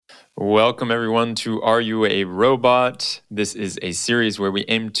Welcome, everyone, to Are You a Robot? This is a series where we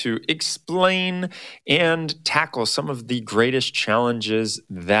aim to explain and tackle some of the greatest challenges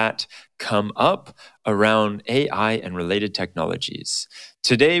that come up around AI and related technologies.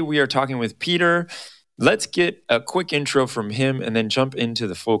 Today, we are talking with Peter. Let's get a quick intro from him and then jump into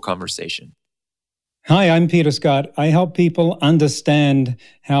the full conversation. Hi, I'm Peter Scott. I help people understand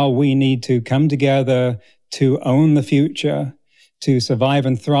how we need to come together to own the future, to survive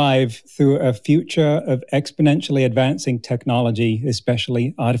and thrive through a future of exponentially advancing technology,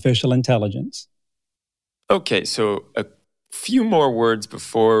 especially artificial intelligence. Okay, so a few more words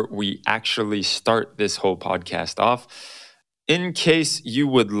before we actually start this whole podcast off. In case you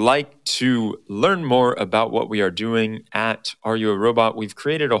would like to learn more about what we are doing at Are You a Robot, we've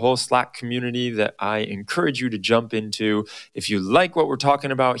created a whole Slack community that I encourage you to jump into. If you like what we're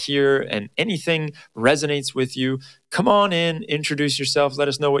talking about here and anything resonates with you, come on in, introduce yourself, let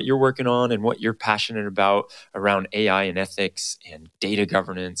us know what you're working on and what you're passionate about around AI and ethics and data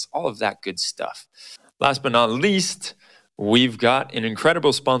governance, all of that good stuff. Last but not least, we've got an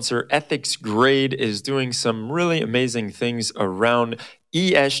incredible sponsor. Ethics Grade is doing some really amazing things around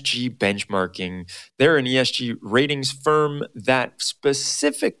ESG benchmarking. They're an ESG ratings firm that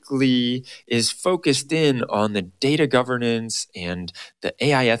specifically is focused in on the data governance and the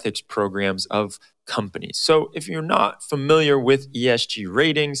AI ethics programs of companies. So if you're not familiar with ESG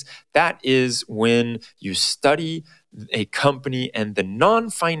ratings, that is when you study a company and the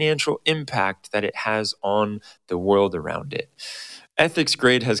non-financial impact that it has on the world around it. Ethics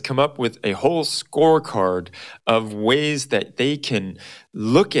Grade has come up with a whole scorecard of ways that they can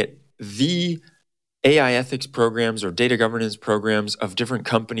look at the AI ethics programs or data governance programs of different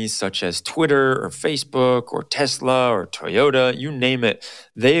companies such as Twitter or Facebook or Tesla or Toyota, you name it.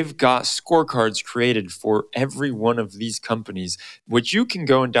 They've got scorecards created for every one of these companies, which you can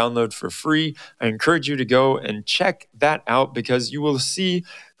go and download for free. I encourage you to go and check that out because you will see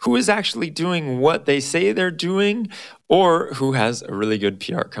who is actually doing what they say they're doing or who has a really good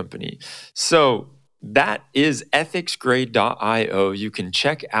PR company. So that is ethicsgrade.io. You can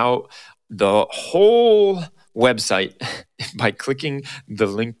check out the whole website by clicking the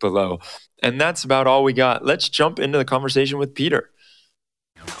link below. And that's about all we got. Let's jump into the conversation with Peter.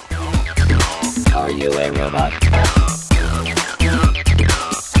 Are you a robot?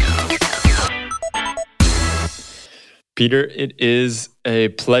 Peter, it is a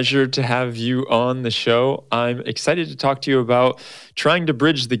pleasure to have you on the show. I'm excited to talk to you about trying to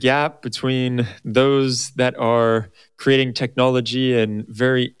bridge the gap between those that are creating technology and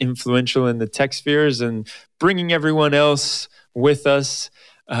very influential in the tech spheres and bringing everyone else with us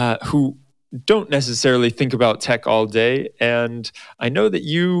who don't necessarily think about tech all day. And I know that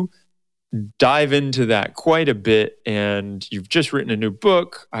you dive into that quite a bit, and you've just written a new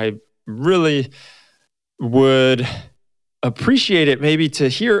book. I really would appreciate it maybe to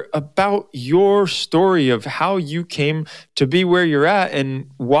hear about your story of how you came to be where you're at and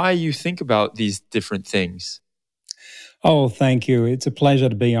why you think about these different things. Oh, thank you. It's a pleasure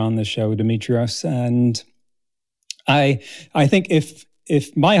to be on the show, Demetrios. And I think if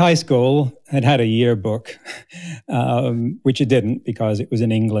my high school had a yearbook, which it didn't because it was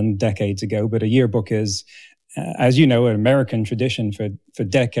in England decades ago, but a yearbook is, as you know, an American tradition for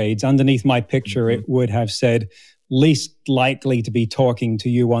decades. Underneath my picture, it would have said, least likely to be talking to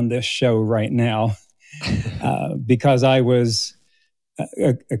you on this show right now, because I was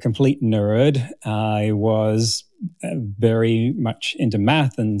a complete nerd. I was very much into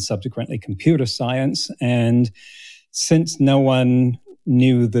math and subsequently computer science. And since no one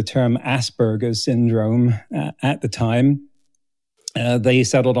knew the term Asperger's syndrome at the time, they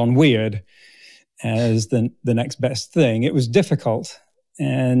settled on weird as the next best thing. It was difficult.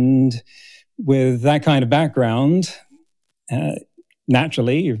 And with that kind of background,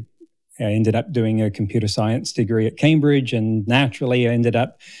 naturally, I ended up doing a computer science degree at Cambridge, and naturally I ended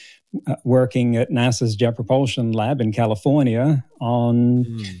up working at NASA's Jet Propulsion Lab in California on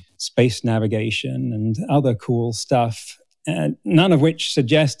space navigation and other cool stuff, none of which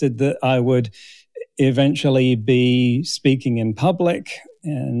suggested that I would eventually be speaking in public.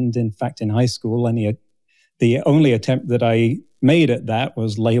 And in fact, in high school, the only attempt that I made at that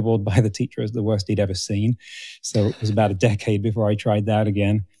was labeled by the teacher as the worst he'd ever seen. So it was about a decade before I tried that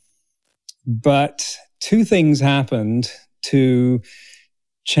again. But two things happened to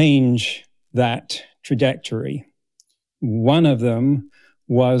change that trajectory. One of them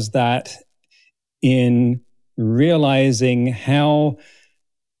was that in realizing how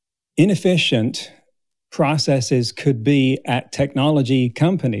inefficient processes could be at technology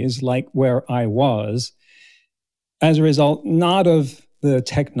companies like where I was, as a result, not of the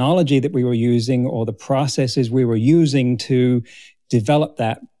technology that we were using or the processes we were using to develop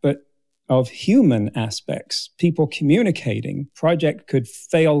that, but of human aspects, people communicating. Project could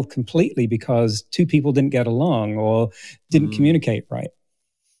fail completely because two people didn't get along or didn't communicate right.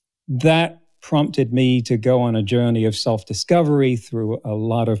 That prompted me to go on a journey of self-discovery through a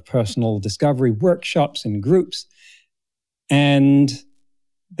lot of personal discovery workshops and groups, and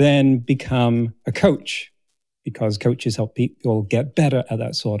then become a coach, because coaches help people get better at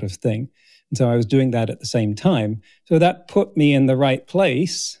that sort of thing. And so I was doing that at the same time. So that put me in the right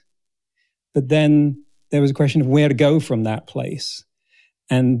place. But then there was a question of where to go from that place.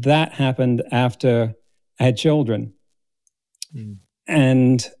 And that happened after I had children.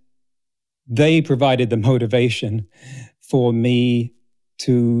 And they provided the motivation for me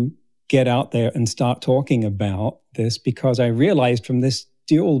to get out there and start talking about this, because I realized from this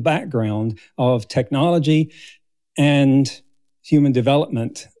dual background of technology and human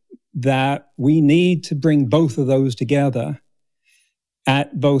development that we need to bring both of those together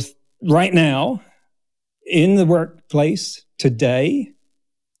at both right now, in the workplace today.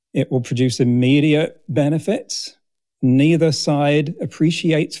 It will produce immediate benefits. Neither side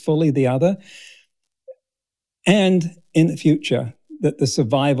appreciates fully the other. And in the future, that the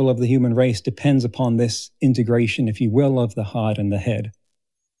survival of the human race depends upon this integration, if you will, of the heart and the head.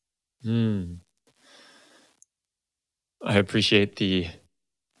 I appreciate the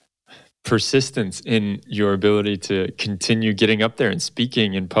persistence in your ability to continue getting up there and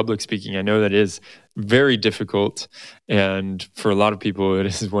speaking and public speaking. I know that is very difficult, and for a lot of people, it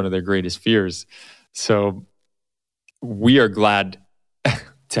is one of their greatest fears. So we are glad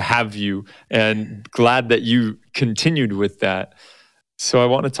to have you and glad that you continued with that. So I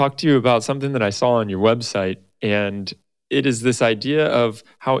want to talk to you about something that I saw on your website, and it is this idea of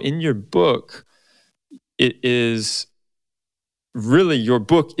how in your book, it is really, your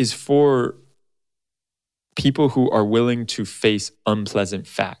book is for people who are willing to face unpleasant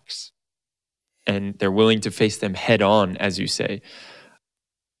facts, and they're willing to face them head on, as you say.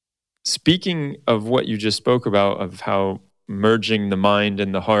 Speaking of what you just spoke about, of how merging the mind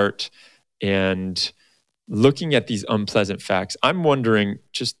and the heart and looking at these unpleasant facts, I'm wondering,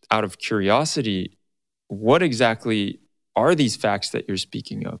 just out of curiosity, what exactly are these facts that you're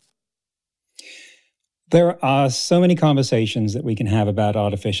speaking of? There are so many conversations that we can have about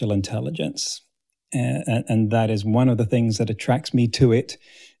artificial intelligence. And that is one of the things that attracts me to it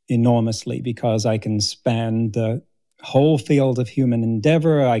enormously, because I can span the whole field of human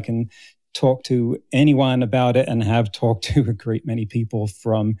endeavor. I can talk to anyone about it, and have talked to a great many people,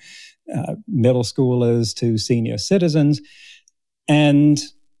 from middle schoolers to senior citizens. And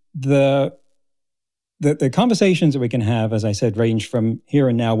the conversations that we can have, as I said, range from here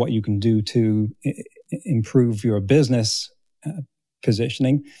and now, what you can do to improve your business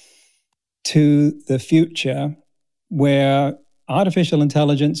positioning, to the future, where artificial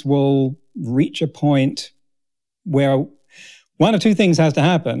intelligence will reach a point where one of two things has to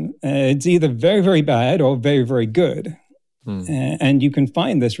happen. It's either very, very bad or very, very good. And you can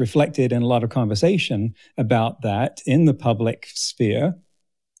find this reflected in a lot of conversation about that in the public sphere,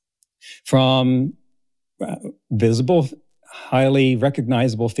 from visible, highly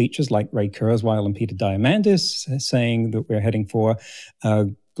recognizable features like Ray Kurzweil and Peter Diamandis saying that we're heading for a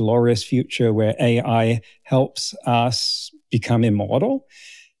glorious future where AI helps us become immortal,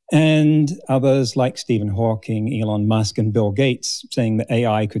 and others like Stephen Hawking, Elon Musk, and Bill Gates saying that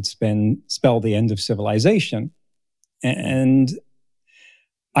AI could spell the end of civilization. And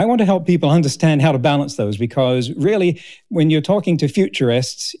I want to help people understand how to balance those, because really, when you're talking to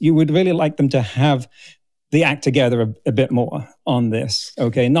futurists, you would really like them to have the act together a bit more on this,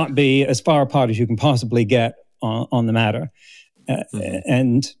 okay? Not be as far apart as you can possibly get on the matter.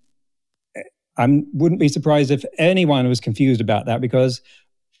 And I wouldn't be surprised if anyone was confused about that, because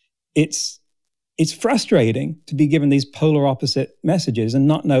it's frustrating to be given these polar opposite messages and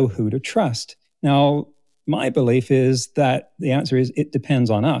not know who to trust. Now, my belief is that the answer is it depends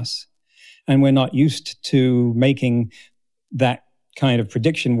on us. And we're not used to making that kind of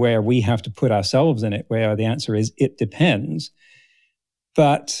prediction where we have to put ourselves in it, where the answer is it depends.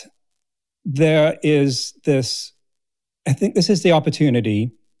 But there is this, I think this is the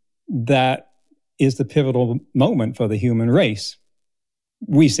opportunity that is the pivotal moment for the human race.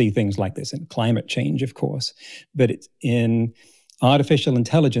 We see things like this in climate change, of course, but it's in artificial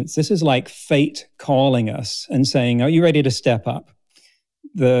intelligence. This is like fate calling us and saying, are you ready to step up?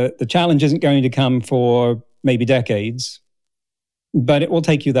 The challenge isn't going to come for maybe decades, but it will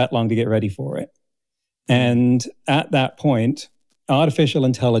take you that long to get ready for it. And at that point, artificial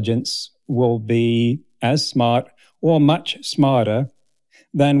intelligence will be as smart or much smarter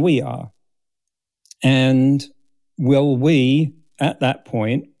than we are. And will we, at that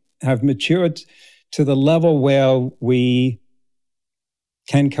point, have matured to the level where we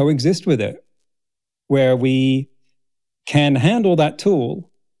can coexist with it, where we can handle that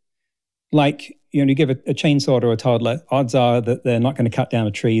tool? Like, you give a chainsaw to a toddler, odds are that they're not going to cut down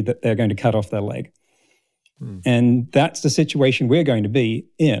a tree, that they're going to cut off their leg. And that's the situation we're going to be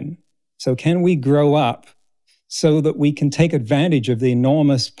in. So can we grow up so that we can take advantage of the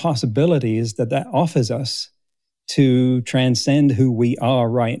enormous possibilities that offers us to transcend who we are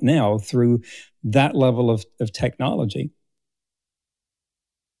right now through that level of technology?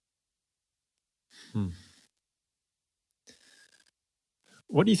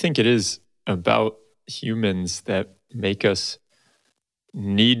 What do you think it is about humans that make us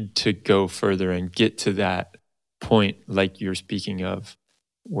need to go further and get to that point, like you're speaking of,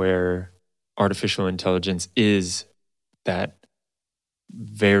 where artificial intelligence is that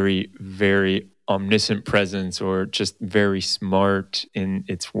very, very omniscient presence, or just very smart in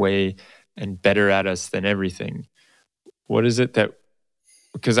its way and better at us than everything? What is it that,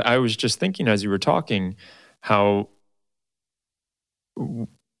 because I was just thinking as you were talking, how,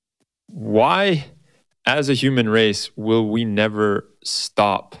 why as a human race will we never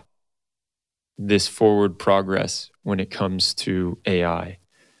stop this forward progress when it comes to AI?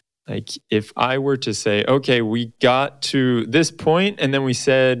 Like, if I were to say, okay, we got to this point and then we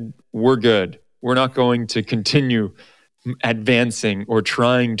said, we're good, we're not going to continue advancing or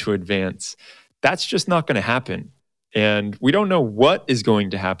trying to advance, that's just not going to happen. And we don't know what is going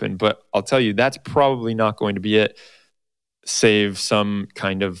to happen, but I'll tell you, that's probably not going to be it, save some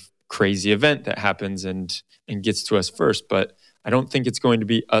kind of crazy event that happens and gets to us first. But I don't think it's going to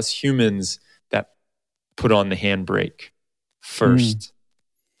be us humans that put on the handbrake first.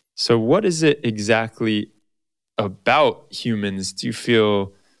 So what is it exactly about humans, do you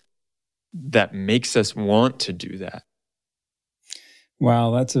feel, that makes us want to do that?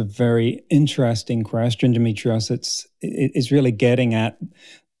 Wow, that's a very interesting question, Demetrios. It's really getting at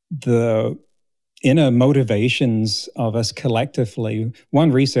the inner motivations of us collectively.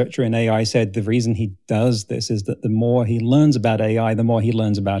 One researcher in AI said the reason he does this is that the more he learns about AI, the more he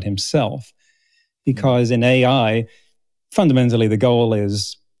learns about himself. Because in AI, fundamentally, the goal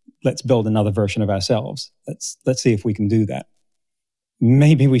is, let's build another version of ourselves. Let's see if we can do that.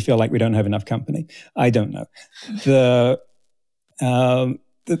 Maybe we feel like we don't have enough company. I don't know.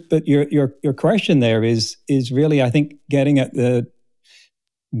 But your question there is really, I think, getting at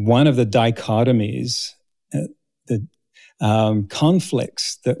one of the dichotomies, the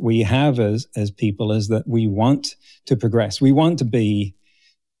conflicts that we have as people, is that we want to progress. We want to be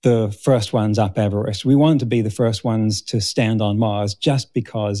the first ones up Everest. We want to be the first ones to stand on Mars just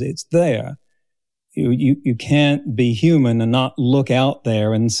because it's there. You can't be human and not look out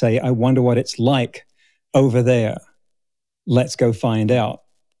there and say, I wonder what it's like over there. Let's go find out.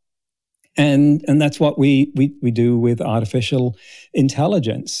 And that's what we do with artificial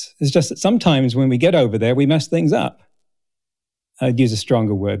intelligence. It's just that sometimes when we get over there, we mess things up. I'd use a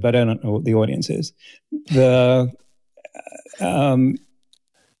stronger word, but I don't know what the audience is.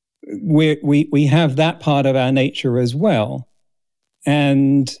 We have that part of our nature as well,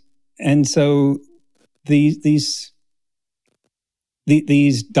 and so these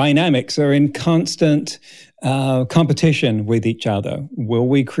dynamics are in constant competition with each other. Will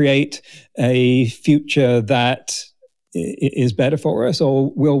we create a future that is better for us,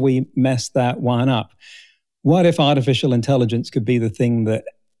 or will we mess that one up? What if artificial intelligence could be the thing that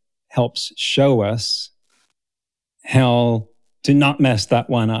helps show us how to not mess that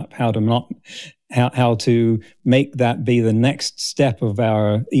one up, how to make that be the next step of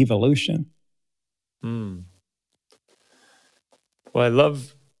our evolution? Well, I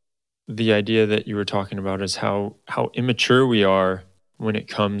love the idea that you were talking about, is how immature we are when it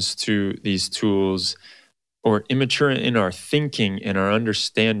comes to these tools, or immature in our thinking and our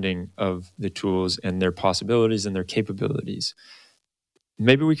understanding of the tools and their possibilities and their capabilities.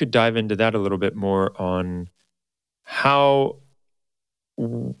 Maybe we could dive into that a little bit more, on how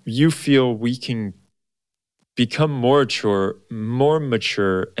you feel we can become more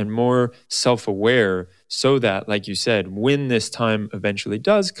mature and more self-aware, so that, like you said, when this time eventually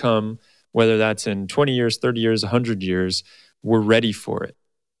does come, whether that's in 20 years, 30 years, 100 years, we're ready for it.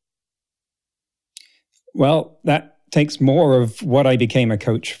 Well, that takes more of what I became a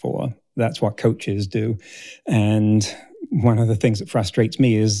coach for. That's what coaches do. And one of the things that frustrates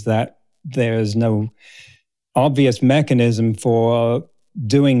me is that there's no obvious mechanism for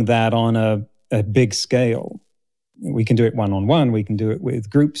doing that on a big scale. We can do it one-on-one, we can do it with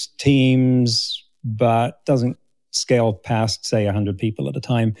groups, teams, but doesn't scale past, say, 100 people at a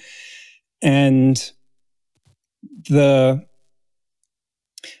time. And the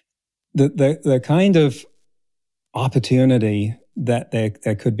kind of opportunity that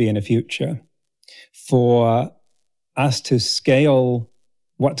there could be in the future for us to scale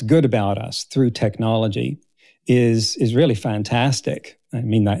what's good about us through technology is really fantastic. I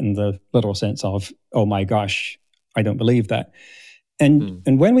mean that in the literal sense of, oh my gosh, I don't believe that.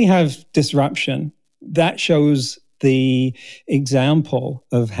 And when we have disruption, that shows the example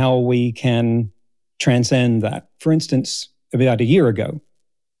of how we can transcend that. For instance, about a year ago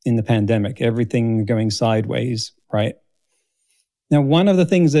in the pandemic, everything going sideways, right? Now, one of the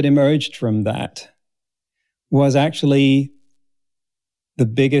things that emerged from that was actually the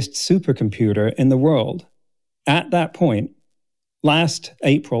biggest supercomputer in the world. At that point, last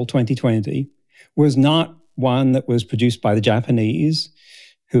April 2020, was not one that was produced by the Japanese,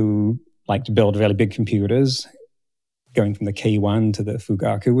 who like to build really big computers, going from the K1 to the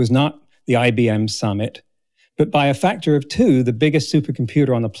Fugaku, was not the IBM Summit, but by a factor of 2, the biggest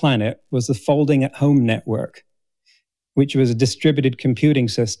supercomputer on the planet was the Folding at Home Network, which was a distributed computing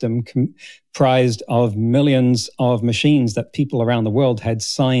system comprised of millions of machines that people around the world had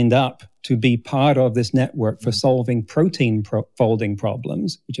signed up to be part of this network for solving protein folding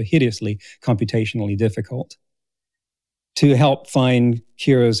problems, which are hideously computationally difficult, to help find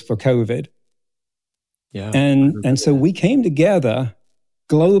cures for COVID. Yeah. And so we came together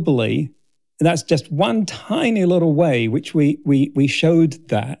globally, and that's just one tiny little way which we showed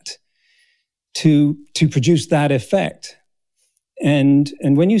that to produce that effect. And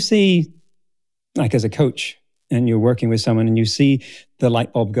when you see, like as a coach, and you're working with someone and you see the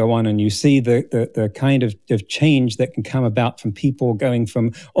light bulb go on and you see the kind of change that can come about from people going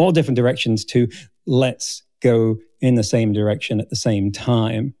from all different directions to let's go in the same direction at the same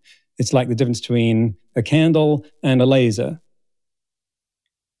time. It's like the difference between a candle and a laser.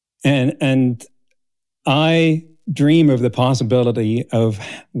 And I dream of the possibility of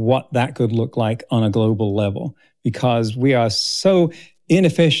what that could look like on a global level, because we are so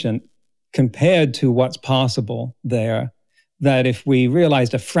inefficient compared to what's possible there, that if we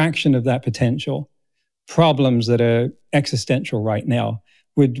realized a fraction of that potential, problems that are existential right now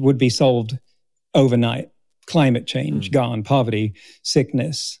would be solved overnight. Climate change, gone, poverty,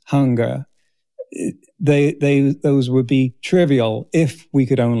 sickness, hunger, those would be trivial if we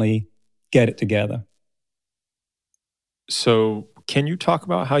could only get it together. So can you talk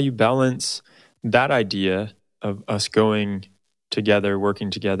about how you balance that idea of us going together,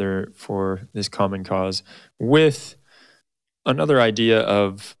 working together for this common cause, with another idea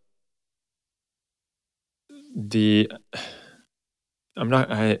of the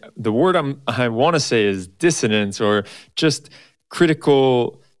word I want to say is dissonance, or just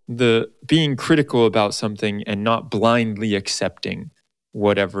critical, being critical about something and not blindly accepting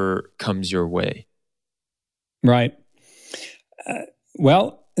whatever comes your way. Right.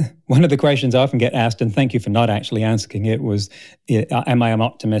 Well, one of the questions I often get asked, and thank you for not actually asking it, was, am I an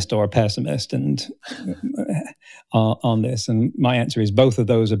optimist or a pessimist? And on this, and my answer is both of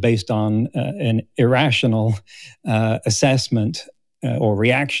those are based on an irrational assessment or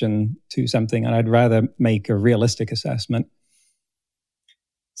reaction to something, and I'd rather make a realistic assessment.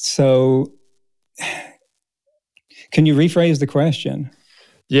 So, can you rephrase the question?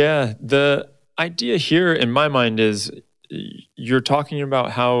 Yeah, the idea here in my mind is, you're talking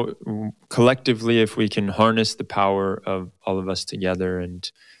about how collectively, if we can harness the power of all of us together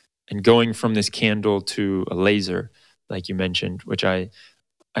and going from this candle to a laser, like you mentioned, which I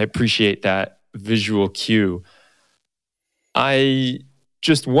appreciate that visual cue. I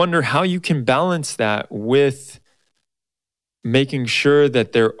just wonder how you can balance that with making sure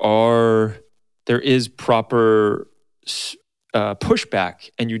that there is proper pushback,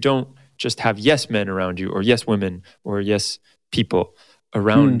 and you don't just have yes men around you, or yes women, or yes people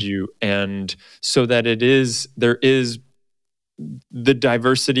around you, and so that there is the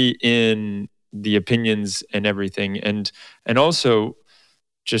diversity in the opinions and everything, and also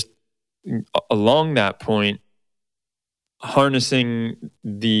just along that point, harnessing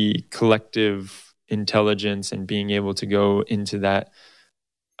the collective intelligence and being able to go into that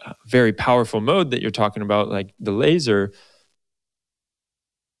very powerful mode that you're talking about, like the laser.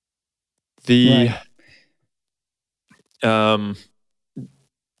 Right.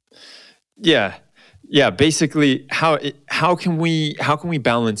 Basically, how can we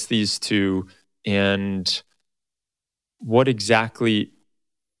balance these two, and what exactly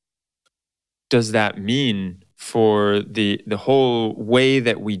does that mean for the whole way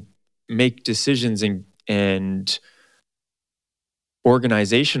that we make decisions and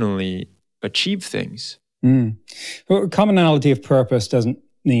organizationally achieve things? Well, commonality of purpose doesn't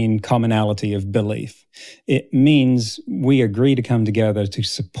mean commonality of belief. It means we agree to come together to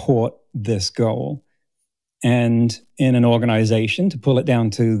support this goal. And in an organization, to pull it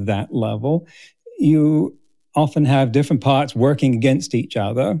down to that level, you often have different parts working against each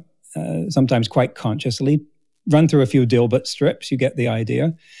other, sometimes quite consciously. Run through a few Dilbert strips, you get the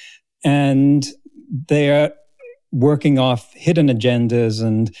idea. And they're working off hidden agendas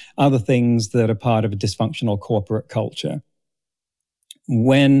and other things that are part of a dysfunctional corporate culture.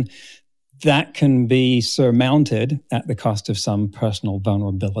 When that can be surmounted at the cost of some personal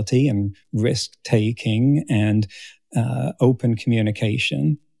vulnerability and risk-taking and open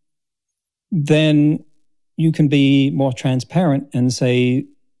communication, then you can be more transparent and say,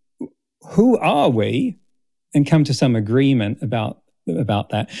 who are we? And come to some agreement about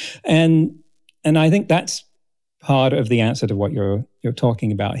that. And I think that's part of the answer to what you're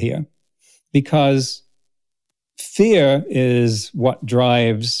talking about here. Because fear is what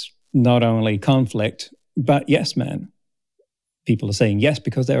drives not only conflict, but yes men. People are saying yes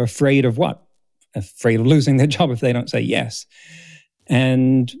because they're afraid of what? Afraid of losing their job if they don't say yes.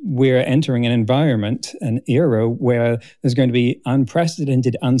 And we're entering an environment, an era where there's going to be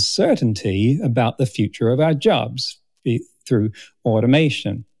unprecedented uncertainty about the future of our jobs through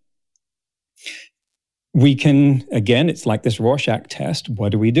automation. We can, again, it's like this Rorschach test.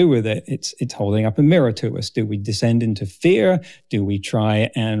 What do we do with it? It's holding up a mirror to us. Do we descend into fear? Do we try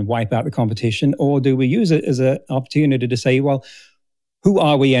and wipe out the competition? Or do we use it as an opportunity to say, well, who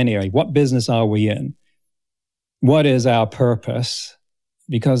are we anyway? What business are we in? What is our purpose?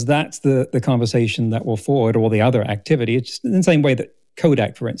 Because that's the conversation that will forward all the other activity. It's just in the same way that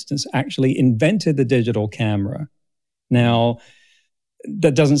Kodak, for instance, actually invented the digital camera. Now,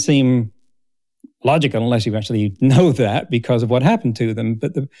 that doesn't seem logical unless you actually know that because of what happened to them.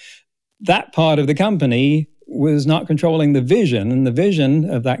 But that part of the company was not controlling the vision, and the vision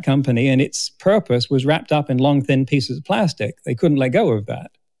of that company and its purpose was wrapped up in long, thin pieces of plastic. They couldn't let go of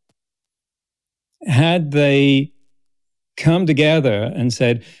that. Had they come together and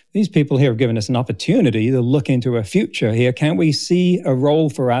said, these people here have given us an opportunity to look into a future here. Can we see a role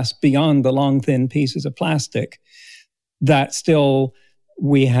for us beyond the long, thin pieces of plastic that still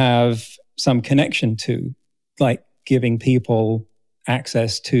we have some connection to, like giving people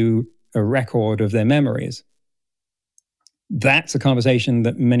access to a record of their memories? That's a conversation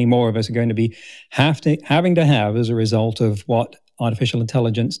that many more of us are going to be having to have as a result of what artificial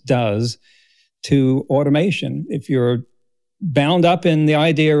intelligence does to automation. If you're bound up in the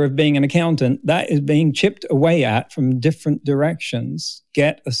idea of being an accountant, that is being chipped away at from different directions.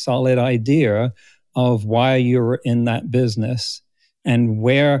 Get a solid idea of why you're in that business and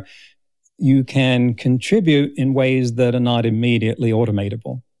where you can contribute in ways that are not immediately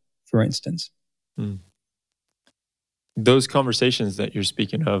automatable, for instance. Those conversations that you're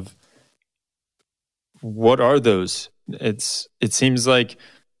speaking of, what are those? It seems like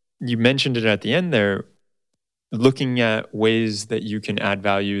you mentioned it at the end there, looking at ways that you can add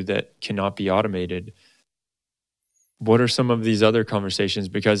value that cannot be automated. What are some of these other conversations?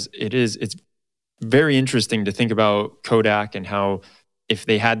 Because it's very interesting to think about Kodak and how if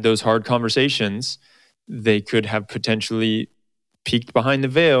they had those hard conversations, they could have potentially peeked behind the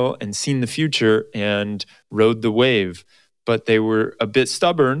veil and seen the future and rode the wave. But they were a bit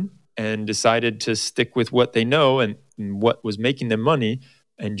stubborn and decided to stick with what they know and what was making them money.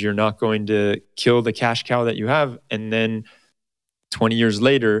 And you're not going to kill the cash cow that you have. And then 20 years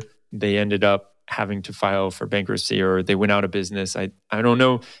later, they ended up having to file for bankruptcy or they went out of business. I don't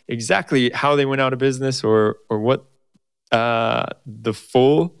know exactly how they went out of business or what the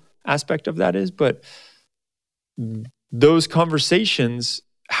full aspect of that is, but those conversations,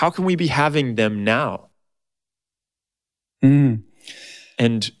 how can we be having them now? And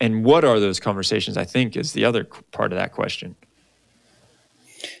what are those conversations, I think, is the other part of that question.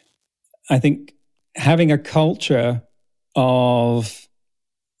 I think having a culture of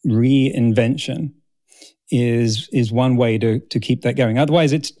reinvention is one way to keep that going.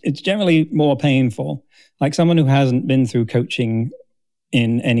 Otherwise, it's generally more painful. Like someone who hasn't been through coaching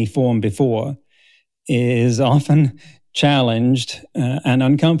in any form before is often challenged and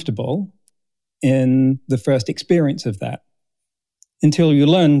uncomfortable in the first experience of that until you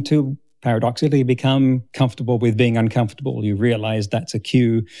learn to paradoxically become comfortable with being uncomfortable. You realize that's a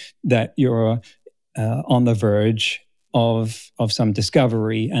cue that you're on the verge of some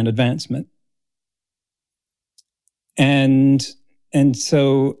discovery and advancement. And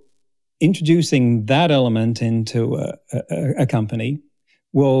so introducing that element into a company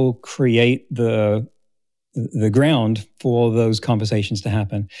will create the ground for those conversations to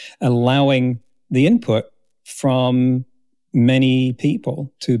happen, allowing the input from many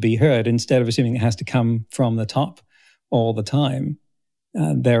people to be heard instead of assuming it has to come from the top all the time.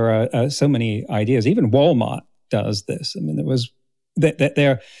 There are so many ideas. Even Walmart does this. I mean,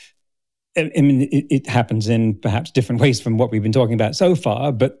 it happens in perhaps different ways from what we've been talking about so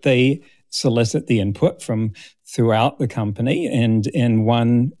far, but they solicit the input from throughout the company. And in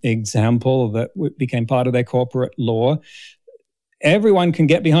one example that became part of their corporate law, everyone can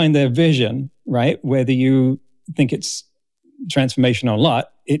get behind their vision, right? Whether you think it's transformational or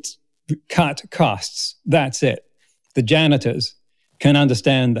not, it's cut costs. That's it. The janitors can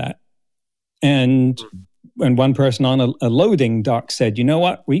understand that. And one person on a loading dock said, you know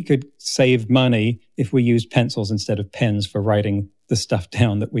what, we could save money if we used pencils instead of pens for writing the stuff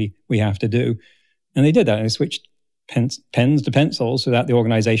down that we have to do. And they did that. And they switched pens to pencils so that the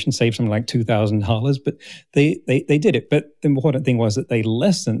organization saved something like $2,000. But they did it. But the important thing was that they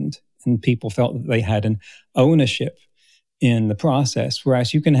listened and people felt that they had an ownership in the process.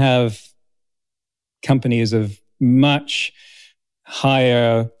 Whereas you can have companies of much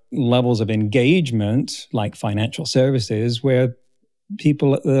higher levels of engagement, like financial services, where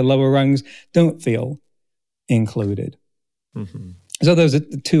people at the lower rungs don't feel included. Mm-hmm. So those are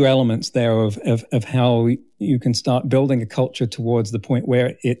the two elements there of how you can start building a culture towards the point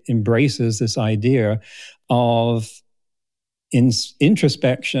where it embraces this idea of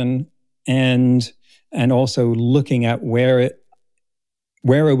introspection and also looking at where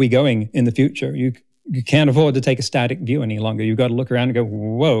are we going in the future. You can't afford to take a static view any longer. You've got to look around and go,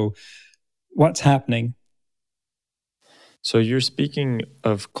 whoa, what's happening? So you're speaking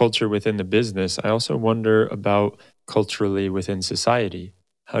of culture within the business. I also wonder about culturally within society.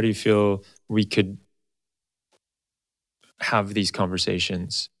 How do you feel we could have these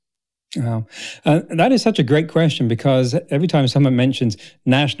conversations? That is such a great question, because every time someone mentions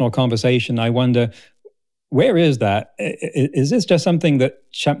national conversation, I wonder, where is that? Is this just something that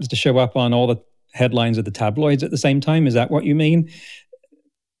happens to show up on all the headlines of the tabloids at the same time? Is that what you mean?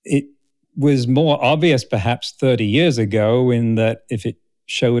 It was more obvious perhaps 30 years ago in that if it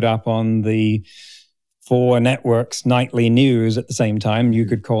showed up on the 4 networks nightly news at the same time, you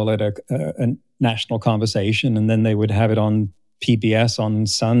could call it a national conversation, and then they would have it on PBS on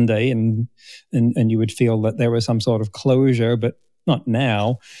Sunday, and you would feel that there was some sort of closure, but not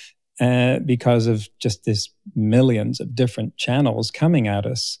now, because of just this millions of different channels coming at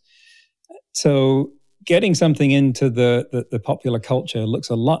us. So getting something into the popular culture looks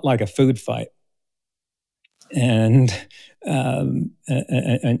a lot like a food fight, and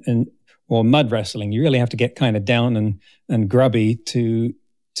or mud wrestling. You really have to get kind of down and grubby to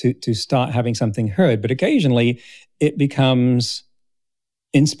start having something heard. But occasionally it becomes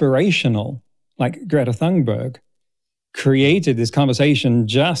inspirational, like Greta Thunberg created this conversation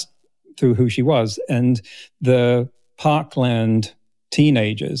just through who she was. And the Parkland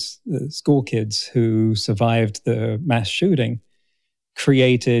teenagers, the school kids who survived the mass shooting,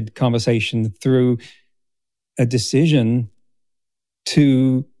 created conversation through a decision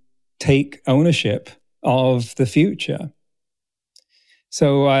to take ownership of the future.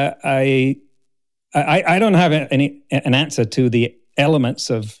 So I don't have an answer to the elements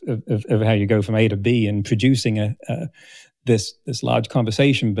of how you go from A to B in producing this large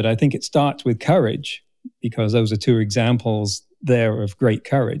conversation, but I think it starts with courage, because those are 2 examples there of great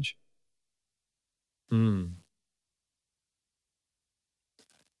courage.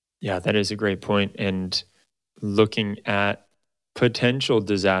 Yeah, that is a great point. And looking at potential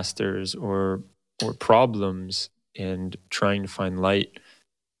disasters or problems and trying to find light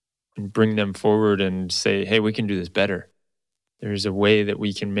and bring them forward and say, hey, we can do this better. There's a way that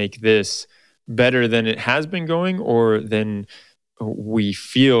we can make this better than it has been going, or than we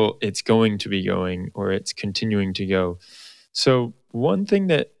feel it's going to be going, or it's continuing to go. So one thing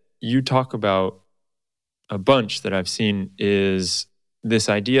that you talk about a bunch that I've seen is this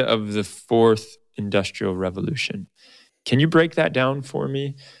idea of the 4th industrial revolution. Can you break that down for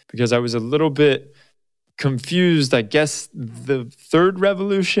me? Because I was a little bit confused. I guess the 3rd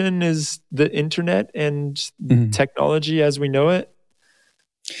revolution is the internet and technology as we know it.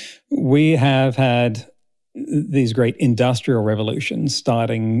 We have had these great industrial revolutions,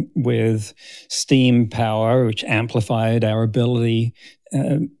 starting with steam power, which amplified our ability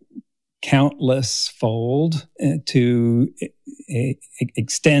countless fold to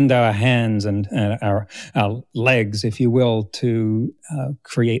extend our hands and our legs, if you will, to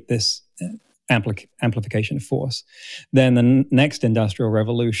create this amplification of force. Then the next industrial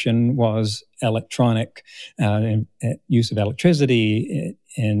revolution was electronic, use of electricity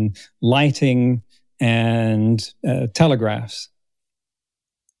in lighting and telegraphs.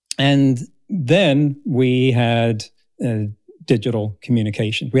 And then we had digital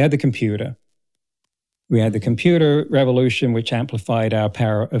communication. We had the computer. We had the computer revolution, which amplified our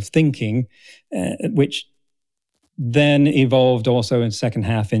power of thinking, which then evolved also in the second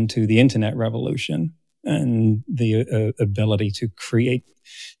half into the internet revolution and the ability to create,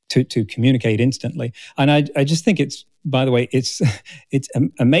 to communicate instantly. And I just think it's, by the way, it's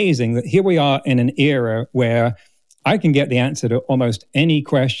amazing that here we are in an era where I can get the answer to almost any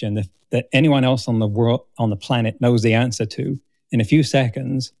question that anyone else on the planet knows the answer to in a few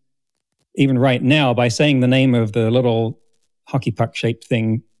seconds, even right now, by saying the name of the little hockey puck shaped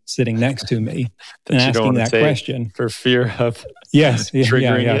thing sitting next to me and asking that question for fear of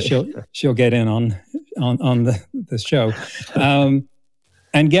triggering. She'll get in on the show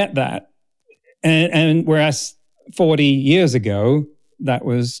and get that. And whereas 40 years ago, that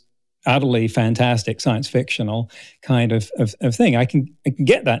was utterly fantastic, science fictional kind of thing. I can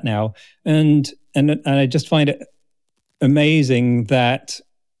get that now, and I just find it amazing that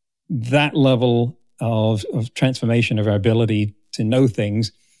level of transformation of our ability to know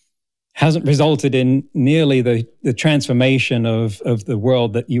things hasn't resulted in nearly the transformation of the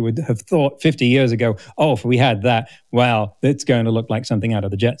world that you would have thought 50 years ago. Oh, if we had that, wow, it's going to look like something out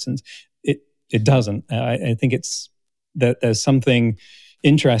of the Jetsons. It doesn't. I think it's that there's something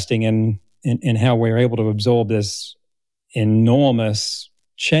interesting in how we're able to absorb this enormous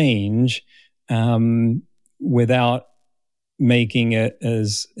change without making it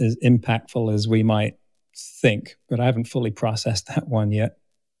as impactful as we might think. But I haven't fully processed that one yet.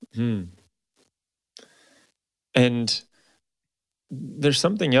 And there's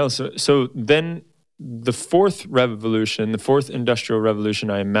something else. So then the fourth revolution, the fourth industrial revolution,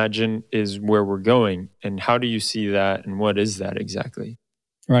 I imagine, is where we're going. And how do you see that? And what is that exactly?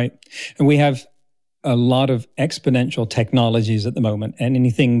 Right. And we have a lot of exponential technologies at the moment, and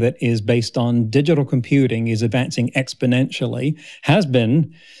anything that is based on digital computing is advancing exponentially, has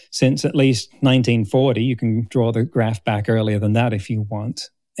been since at least 1940. You can draw the graph back earlier than that if you want.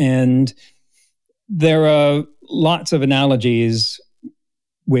 And there are lots of analogies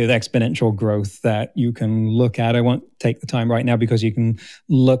with exponential growth that you can look at. I won't take the time right now because you can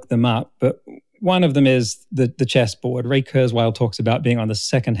look them up, but one of them is the chessboard. Ray Kurzweil talks about being on the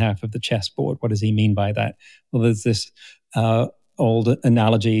second half of the chessboard. What does he mean by that? Well, there's this old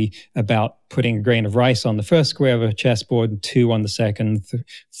analogy about putting a grain of rice on the first square of a chessboard, 2 on the second,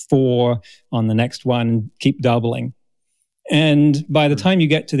 4 on the next one, keep doubling. And by the time you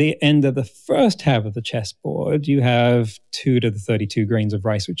get to the end of the first half of the chessboard, you have 2 to the 32 grains of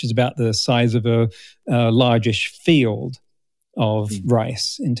rice, which is about the size of a largish field of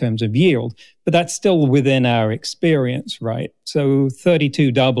rice in terms of yield. But that's still within our experience, right? So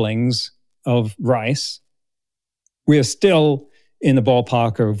 32 doublings of rice, we're still in the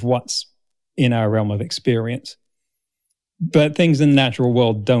ballpark of what's in our realm of experience. But things in the natural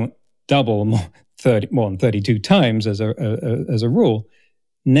world don't double more than 32 times as a rule.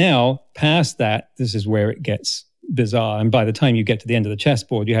 Now, past that, this is where it gets bizarre. And by the time you get to the end of the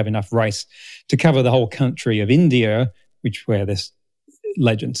chessboard, you have enough rice to cover the whole country of India, where this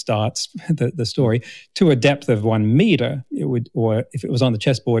legend starts, the story, to a depth of 1 meter. It would, or if it was on the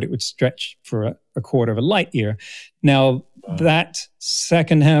chessboard, it would stretch for a quarter of a light year. Now, that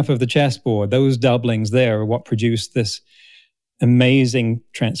second half of the chessboard, those doublings there are what produced this amazing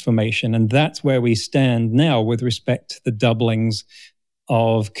transformation. And that's where we stand now with respect to the doublings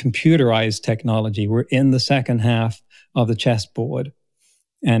of computerized technology. We're in the second half of the chessboard.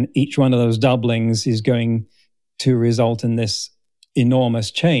 And each one of those doublings is going to result in this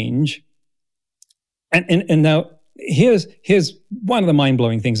enormous change. And now here's one of the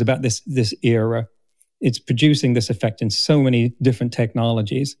mind-blowing things about this era. It's producing this effect in so many different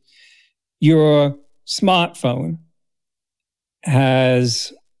technologies. Your smartphone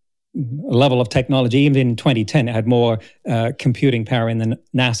has a level of technology. Even in 2010, it had more computing power than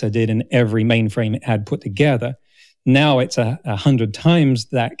NASA did in every mainframe it had put together. Now it's 100 times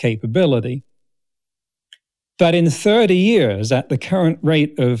that capability. But in 30 years, at the current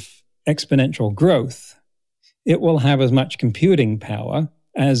rate of exponential growth, it will have as much computing power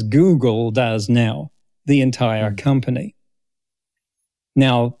as Google does now, the entire company.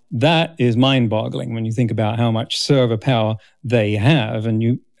 Now, that is mind-boggling when you think about how much server power they have and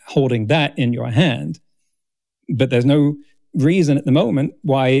you holding that in your hand. But there's no reason at the moment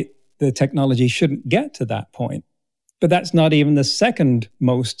why the technology shouldn't get to that point. But that's not even the second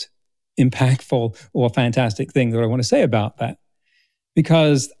most impactful or fantastic thing that I want to say about that.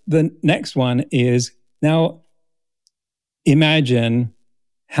 Because the next one is, now imagine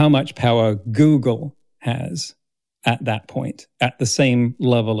how much power Google has at that point, at the same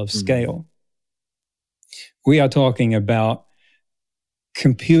level of scale. We are talking about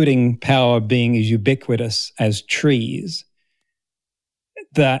computing power being as ubiquitous as trees.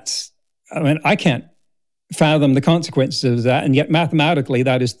 I can't fathom the consequences of that, and yet mathematically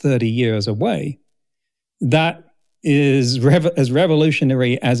that is 30 years away. That is as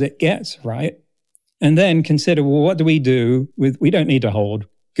revolutionary as it gets, right? And then consider, well, what do? We don't need to hold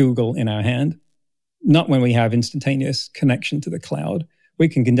Google in our hand, not when we have instantaneous connection to the cloud. We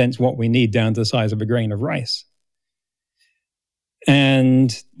can condense what we need down to the size of a grain of rice.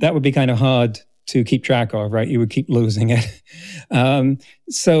 And that would be kind of hard to keep track of, right? You would keep losing it.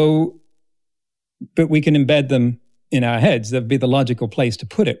 But we can embed them in our heads. That would be the logical place to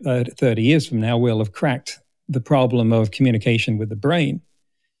put it. 30 years from now, we'll have cracked the problem of communication with the brain.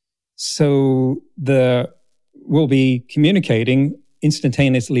 So we'll be communicating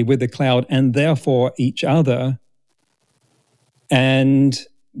instantaneously with the cloud and therefore each other. And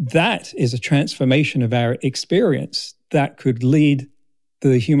that is a transformation of our experience that could lead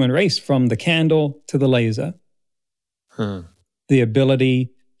the human race from the candle to the laser. The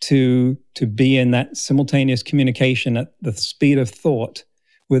ability to be in that simultaneous communication at the speed of thought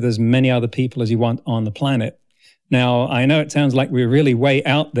with as many other people as you want on the planet. Now, I know it sounds like we're really way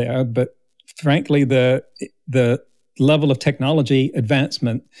out there, but frankly, the level of technology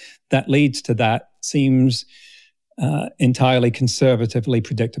advancement that leads to that seems entirely conservatively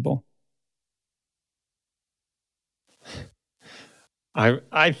predictable.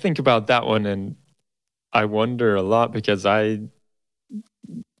 I think about that one and I wonder a lot because I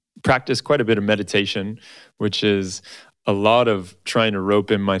practice quite a bit of meditation, which is a lot of trying to rope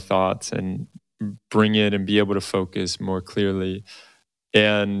in my thoughts and bring it and be able to focus more clearly.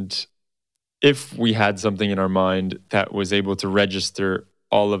 And if we had something in our mind that was able to register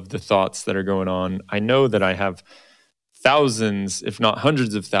all of the thoughts that are going on, I know that I have thousands, if not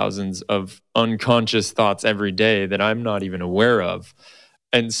hundreds of thousands of unconscious thoughts every day that I'm not even aware of.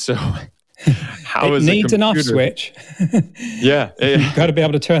 And so how is it needs an off switch. Yeah. You've got to be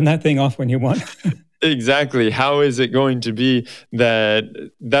able to turn that thing off when you want. Exactly. How is it going to be that?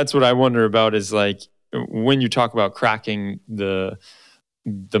 That's what I wonder about is like when you talk about cracking the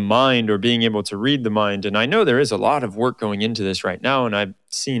mind or being able to read the mind. And I know there is a lot of work going into this right now. And I've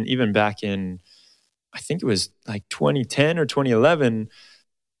seen even back in, I think it was like 2010 or 2011,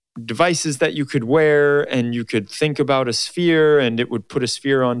 devices that you could wear and you could think about a sphere and it would put a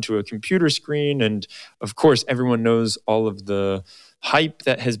sphere onto a computer screen. And of course, everyone knows all of the hype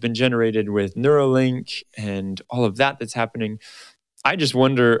that has been generated with Neuralink and all of that that's happening. I just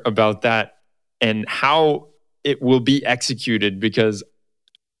wonder about that and how it will be executed, because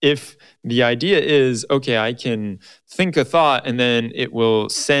if the idea is, okay, I can think a thought and then it will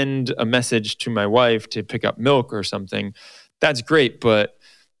send a message to my wife to pick up milk or something, that's great. But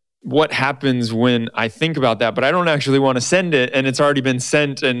what happens when I think about that, but I don't actually want to send it and it's already been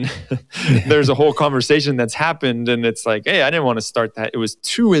sent and there's a whole conversation that's happened and it's like, hey, I didn't want to start that. It was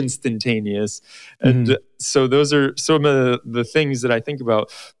too instantaneous. And so those are some of the things that I think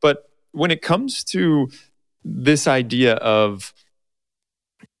about. But when it comes to this idea of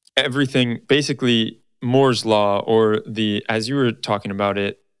everything, basically Moore's law, or as you were talking about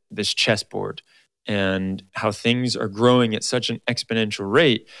it, this chessboard and how things are growing at such an exponential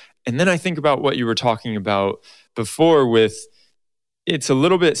rate. And then I think about what you were talking about before with, it's a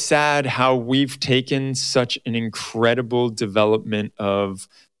little bit sad how we've taken such an incredible development of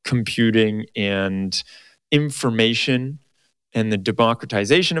computing and information and the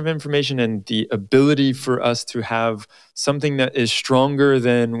democratization of information and the ability for us to have something that is stronger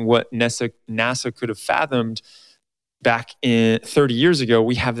than what NASA could have fathomed back in 30 years ago.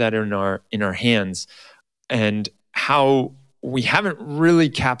 We have that in our hands, and how we haven't really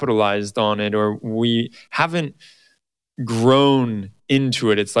capitalized on it, or we haven't grown into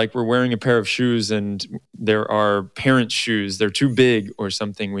it. It's like we're wearing a pair of shoes and there are parents' shoes. They're too big or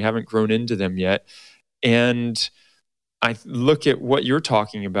something. We haven't grown into them yet. And I look at what you're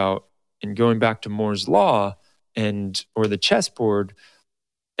talking about and going back to Moore's law or the chessboard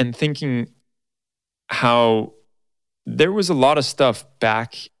and thinking how there was a lot of stuff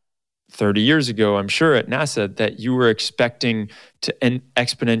back 30 years ago, I'm sure at NASA, that you were expecting to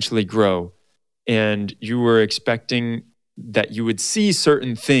exponentially grow. And you were expecting that you would see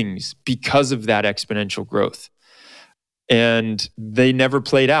certain things because of that exponential growth. And they never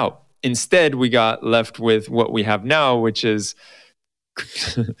played out. Instead, we got left with what we have now, which is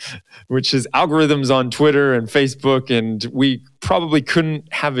algorithms on Twitter and Facebook. And we probably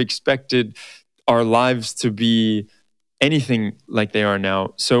couldn't have expected our lives to be anything like they are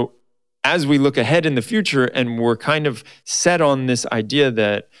now. So as we look ahead in the future and we're kind of set on this idea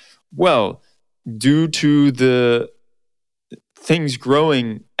that, well, due to the things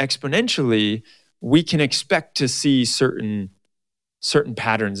growing exponentially, we can expect to see certain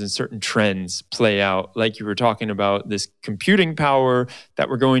patterns and certain trends play out, like you were talking about, this computing power that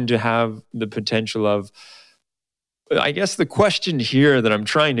we're going to have the potential of. I guess the question here that I'm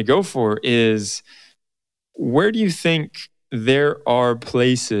trying to go for is, where do you think there are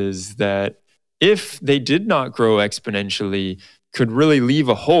places that, if they did not grow exponentially, could really leave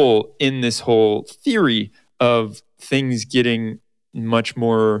a hole in this whole theory of things getting much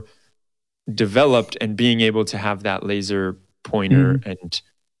more developed and being able to have that laser pointer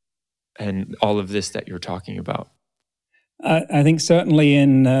and all of this that you're talking about? I think certainly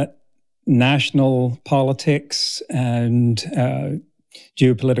in national politics and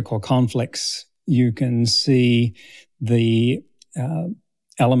geopolitical conflicts, you can see the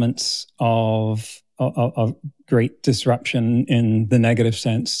elements of great disruption in the negative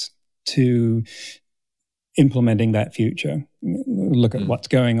sense to implementing that future. Look at what's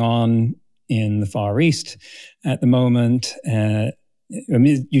going on in the Far East at the moment. I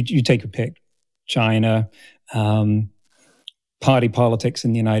mean, you take a pick. China, party politics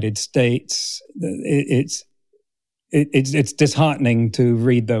in the United States. It's disheartening to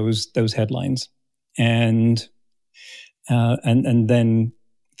read those headlines, and then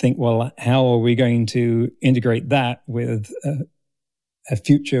think, well, how are we going to integrate that with a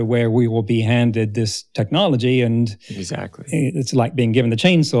future where we will be handed this technology? And exactly, it's like being given the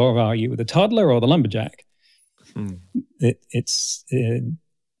chainsaw. Are you the toddler or the lumberjack? It's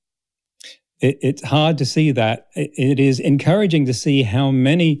hard to see that. It is encouraging to see how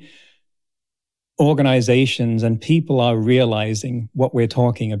many organizations and people are realizing what we're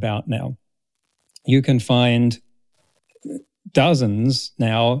talking about now. You can find dozens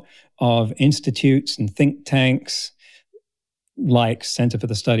now of institutes and think tanks like Center for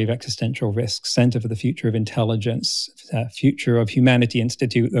the Study of Existential Risks, Center for the Future of Intelligence, Future of Humanity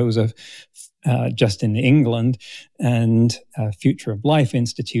Institute, those are just in England, and Future of Life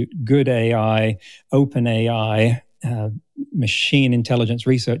Institute, Good AI, Open AI, Machine Intelligence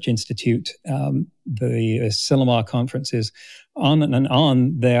Research Institute, the Silomar conferences, on and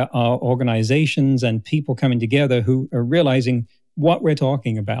on. There are organizations and people coming together who are realizing what we're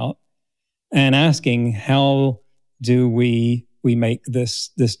talking about and asking, how do we make this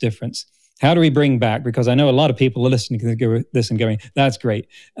difference? How do we bring back? Because I know a lot of people are listening to this and going, that's great.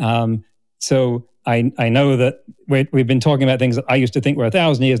 So I know that we've been talking about things that I used to think were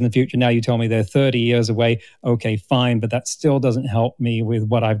 1,000 years in the future. Now you tell me they're 30 years away. Okay, fine. But that still doesn't help me with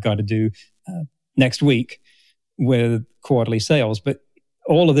what I've got to do next week with quarterly sales. But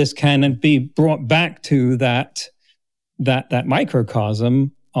all of this can be brought back to that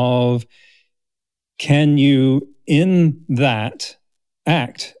microcosm of, can you, in that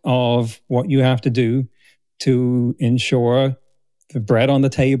act of what you have to do to ensure the bread on the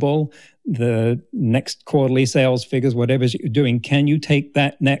table, the next quarterly sales figures, whatever you're doing, can you take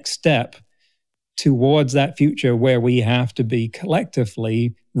that next step towards that future where we have to be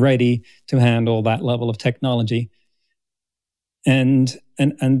collectively ready to handle that level of technology? And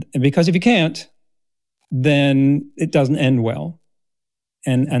because if you can't, then it doesn't end well.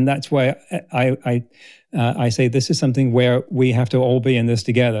 And that's why I say this is something where we have to all be in this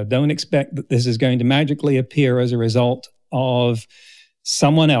together. Don't expect that this is going to magically appear as a result of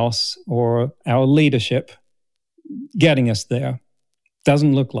someone else or our leadership getting us there.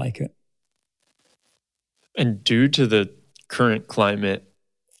 Doesn't look like it. And due to the current climate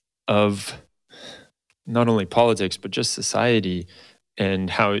of not only politics, but just society, and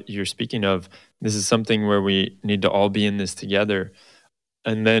how you're speaking of, this is something where we need to all be in this together.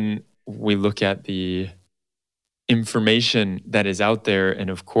 And then we look at the information that is out there. And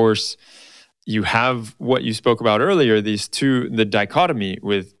of course, you have what you spoke about earlier, the dichotomy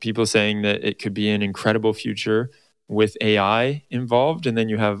with people saying that it could be an incredible future with AI involved. And then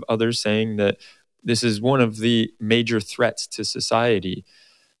you have others saying that this is one of the major threats to society.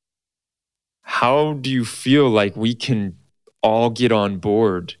 How do you feel like we can all get on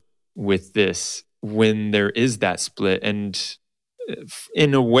board with this when there is that split? And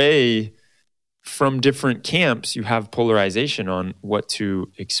in a way, from different camps, you have polarization on what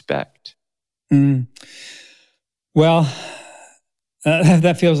to expect. Well,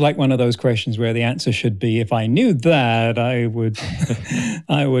 that feels like one of those questions where the answer should be, if I knew that, I would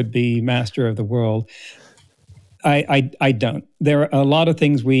I would be master of the world. I don't. There are a lot of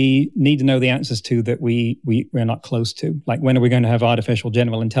things we need to know the answers to that we're not close to. Like, when are we going to have artificial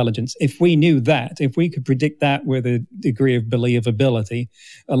general intelligence? If we knew that, if we could predict that with a degree of believability,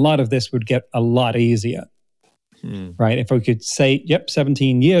 a lot of this would get a lot easier. right? If we could say, yep,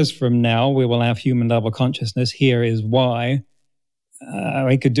 17 years from now, we will have human level consciousness. Here is why.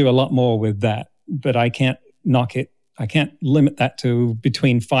 I could do a lot more with that, but I can't knock it. I can't limit that to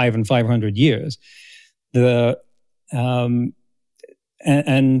between 5 and 500 years. And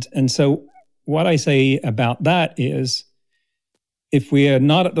so what I say about that is, if we are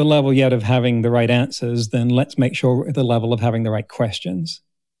not at the level yet of having the right answers, then let's make sure we're at the level of having the right questions.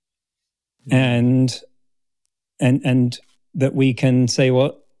 And that we can say,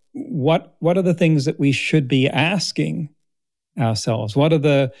 well, what are the things that we should be asking ourselves? What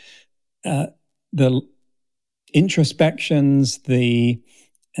are the introspections, the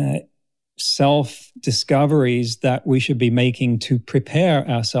self-discoveries that we should be making to prepare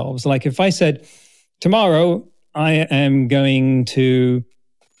ourselves? Like if I said, tomorrow I am going to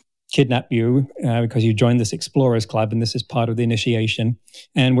kidnap you because you joined this Explorers Club and this is part of the initiation,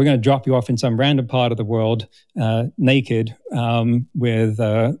 and we're going to drop you off in some random part of the world naked with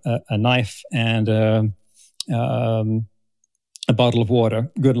a knife and a bottle of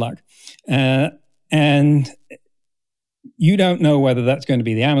water. Good luck. And you don't know whether that's going to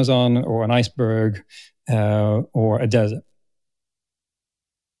be the Amazon or an iceberg or a desert.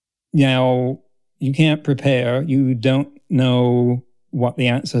 Now, you can't prepare. You don't know what the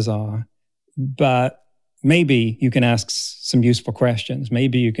answers are. But maybe you can ask some useful questions.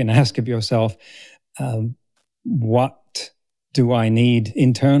 Maybe you can ask of yourself, what do I need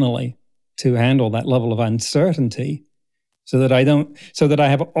internally to handle that level of uncertainty so that I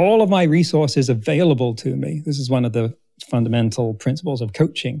have all of my resources available to me? This is one of the fundamental principles of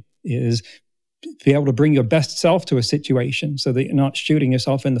coaching, is be able to bring your best self to a situation so that you're not shooting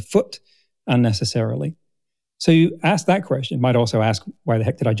yourself in the foot unnecessarily. So you ask that question. You might also ask, why the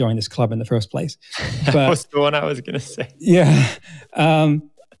heck did I join this club in the first place? That was the one I was going to say. Yeah.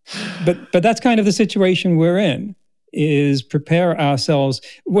 But that's kind of the situation we're in, is prepare ourselves.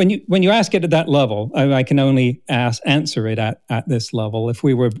 When you ask it at that level, I can only answer it at this level. If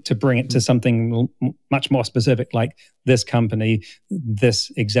we were to bring it to something much more specific, like this company,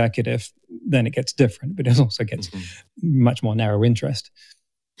 this executive, then it gets different, but it also gets much more narrow interest.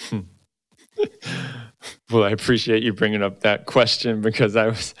 Well, I appreciate you bringing up that question, because I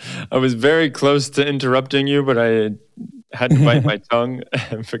was very close to interrupting you, but I had to bite my tongue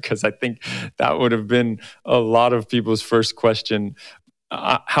because I think that would have been a lot of people's first question.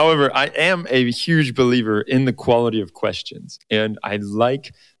 However, I am a huge believer in the quality of questions, and I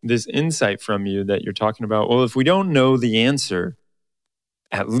like this insight from you that you're talking about. Well, if we don't know the answer,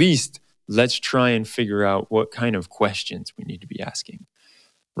 at least let's try and figure out what kind of questions we need to be asking.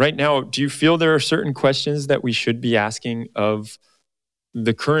 Right now, do you feel there are certain questions that we should be asking of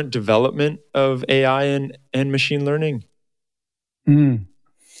the current development of AI and machine learning? Well,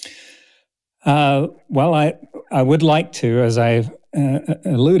 I would like to, as I've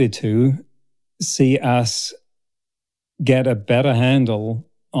alluded to, see us get a better handle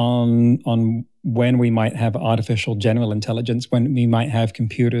on when we might have artificial general intelligence, when we might have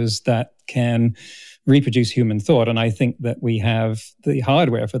computers that can reproduce human thought. And I think that we have the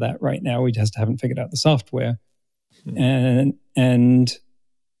hardware for that right now. We just haven't figured out the software. And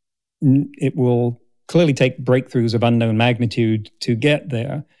it will clearly take breakthroughs of unknown magnitude to get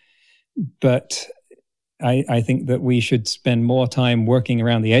there. But I think that we should spend more time working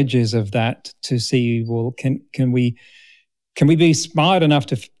around the edges of that to see, well, can we be smart enough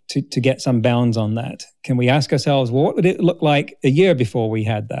to get some bounds on that? Can we ask ourselves, well, what would it look like a year before we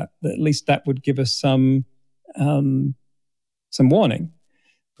had that? At least that would give us some warning.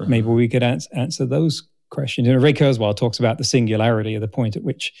 Maybe we could answer those questions. You know, Ray Kurzweil talks about the singularity, the point at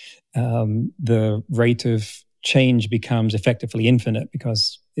which the rate of change becomes effectively infinite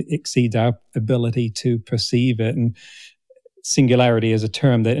because it exceeds our ability to perceive it. And singularity is a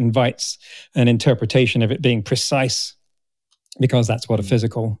term that invites an interpretation of it being precise, because that's what a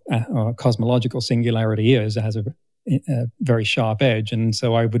physical or cosmological singularity is. It has a very sharp edge. And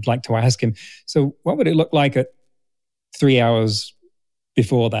so I would like to ask him, so what would it look like at 3 hours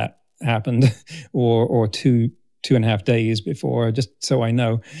before that happened, or two and a half days before, just so I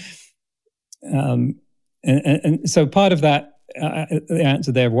know. And so part of that, the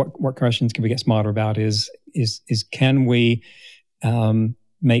answer there, what questions can we get smarter about is can we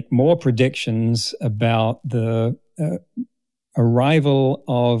make more predictions about the arrival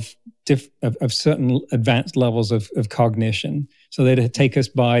of certain advanced levels of cognition, so that it take us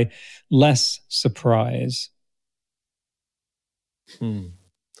by less surprise.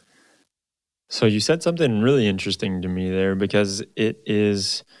 So you said something really interesting to me there, because it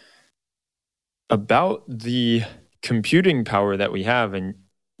is about the computing power that we have. And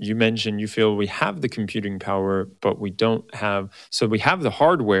you mentioned you feel we have the computing power, but we don't have, so we have the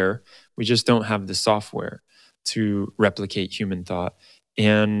hardware, we just don't have the software to replicate human thought.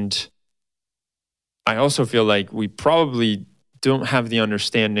 And I also feel like we probably don't have the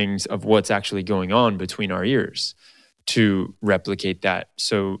understandings of what's actually going on between our ears to replicate that.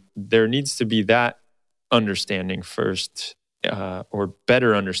 So there needs to be that understanding first, or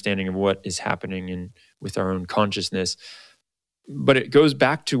better understanding of what is happening with our own consciousness. But it goes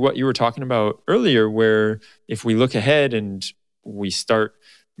back to what you were talking about earlier, where if we look ahead and we start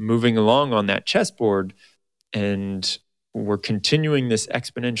moving along on that chessboard and we're continuing this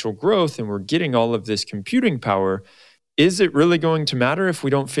exponential growth and we're getting all of this computing power, is it really going to matter if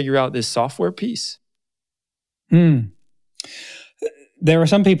we don't figure out this software piece? There are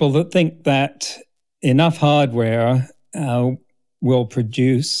some people that think that enough hardware will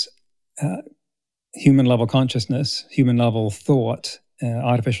produce human-level consciousness, human-level thought,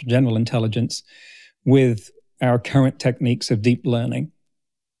 artificial general intelligence with our current techniques of deep learning,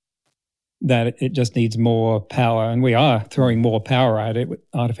 that it just needs more power. And we are throwing more power at it with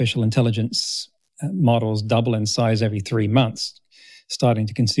artificial intelligence models double in size every 3 months, starting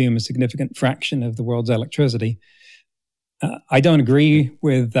to consume a significant fraction of the world's electricity. I don't agree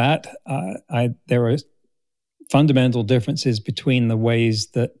with that. There are fundamental differences between the ways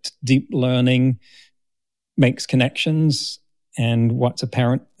that deep learning makes connections and what's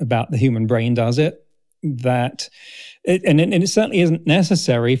apparent about the human brain does it. And it certainly isn't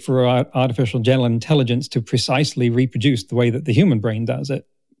necessary for artificial general intelligence to precisely reproduce the way that the human brain does it.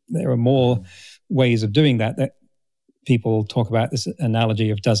 There are more ways of doing that people talk about this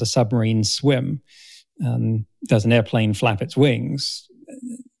analogy of, does a submarine swim? Does an airplane flap its wings?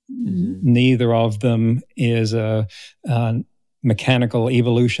 Neither of them is a mechanical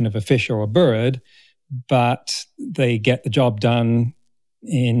evolution of a fish or a bird, but they get the job done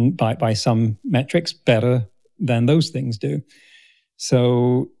by some metrics better than those things do.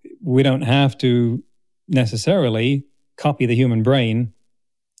 So we don't have to necessarily copy the human brain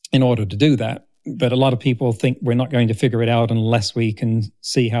in order to do that. But a lot of people think we're not going to figure it out unless we can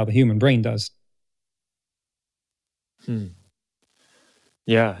see how the human brain does.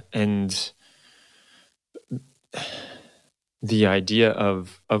 Yeah, and the idea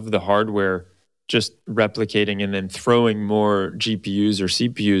of the hardware just replicating and then throwing more GPUs or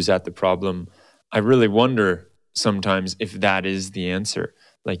CPUs at the problem, I really wonder sometimes if that is the answer.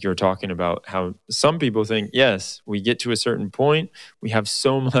 Like you're talking about how some people think, yes, we get to a certain point, we have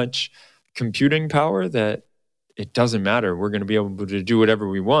so much computing power that it doesn't matter. We're going to be able to do whatever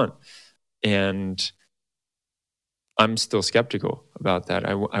we want. And I'm still skeptical about that.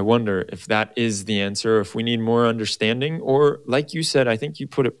 I wonder if that is the answer, if we need more understanding, or like you said, I think you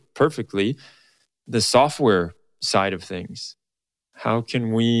put it perfectly, the software side of things. How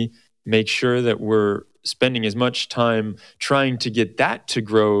can we make sure that we're spending as much time trying to get that to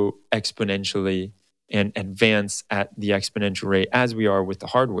grow exponentially and advance at the exponential rate as we are with the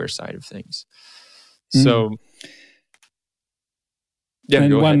hardware side of things? So, yeah,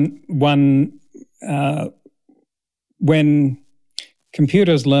 and go ahead. When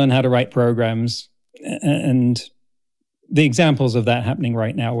computers learn how to write programs, and the examples of that happening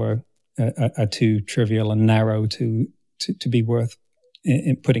right now are too trivial and narrow to be worth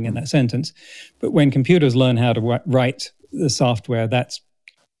putting in that sentence. But when computers learn how to write the software, that's,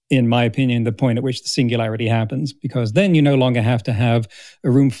 in my opinion, the point at which the singularity happens, because then you no longer have to have a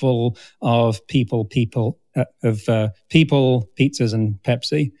room full of people, pizzas, and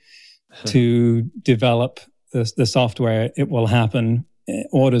Pepsi to develop the software. It will happen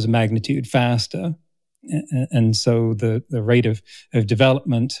orders of magnitude faster, and so the rate of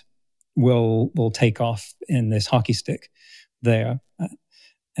development will take off in this hockey stick there,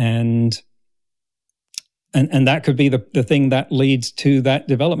 and that could be the thing that leads to that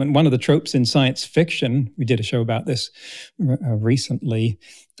development. One of the tropes in science fiction, we did a show about this recently,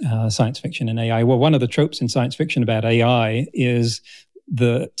 science fiction and AI. Well, one of the tropes in science fiction about AI is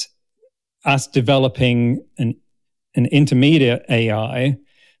that us developing an intermediate AI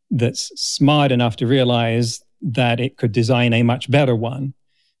that's smart enough to realize that it could design a much better one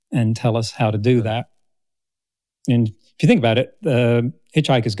and tell us how to do that. And if you think about it, the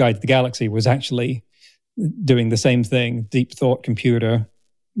Hitchhiker's Guide to the Galaxy was actually doing the same thing. Deep thought computer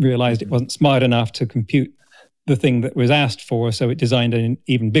realized it wasn't smart enough to compute the thing that was asked for, so it designed an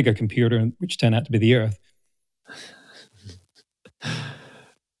even bigger computer, which turned out to be the Earth.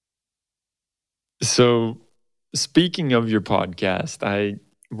 So, speaking of your podcast, I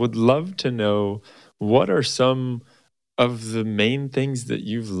would love to know, what are some of the main things that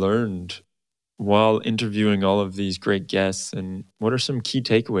you've learned while interviewing all of these great guests, and what are some key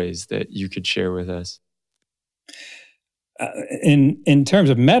takeaways that you could share with us? In terms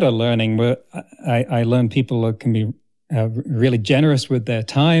of meta learning, I learned people can be really generous with their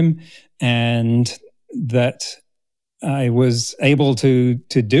time, and that I was able to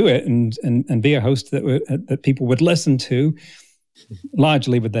do it and be a host that people would listen to,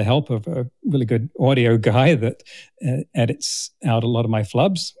 largely with the help of a really good audio guy that edits out a lot of my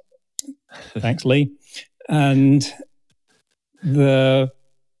flubs. Thanks, Lee. And but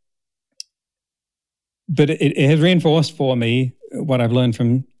it has reinforced for me what I've learned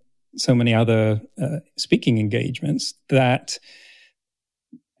from so many other speaking engagements, that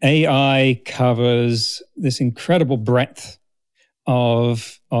AI covers this incredible breadth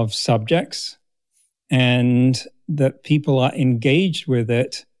of subjects, and that people are engaged with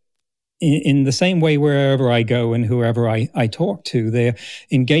it in the same way wherever I go and whoever I talk to. They're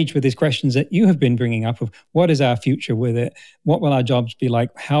engaged with these questions that you have been bringing up of what is our future with it? What will our jobs be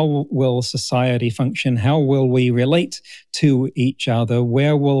like? How will society function? How will we relate to each other?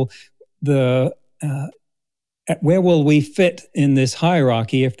 Where will we fit in this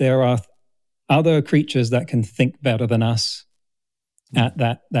hierarchy if there are other creatures that can think better than us at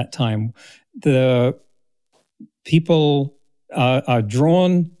that time? The people are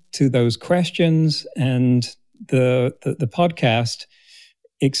drawn to those questions, and the podcast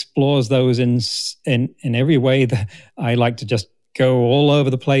explores those in every way. That I like to just go all over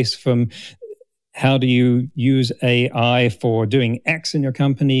the place, from how do you use AI for doing X in your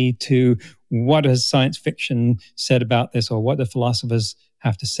company to what has science fiction said about this, or what the philosophers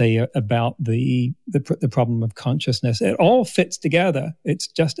have to say about the problem of consciousness. It all fits together. It's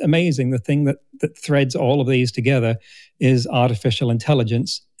just amazing. The thing that threads all of these together is artificial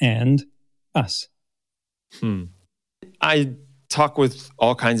intelligence and us. I talk with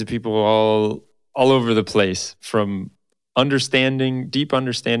all kinds of people all over the place, from deep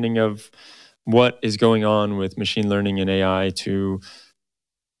understanding of what is going on with machine learning and AI to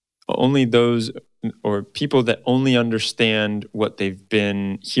only those, or people that only understand what they've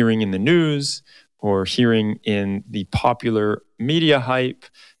been hearing in the news or hearing in the popular media hype,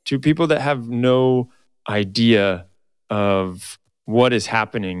 to people that have no idea of what is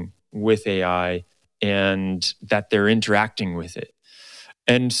happening with AI and that they're interacting with it.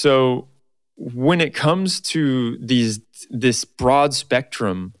 And so when it comes to this broad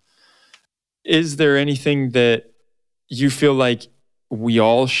spectrum, is there anything that you feel like we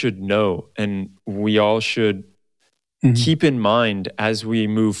all should know and we all should keep in mind as we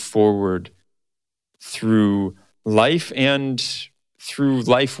move forward through life and through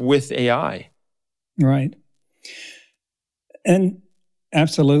life with AI? Right. And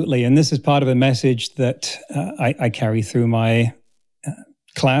absolutely. And this is part of a message that I carry through my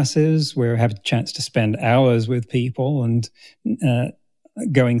classes, where I have a chance to spend hours with people and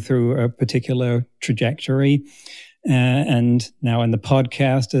going through a particular trajectory. And now in the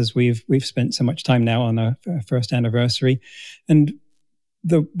podcast, as we've spent so much time now on our first anniversary. And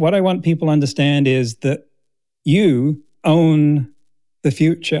what I want people to understand is that you own the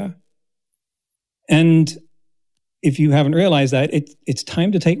future. And if you haven't realized that, it's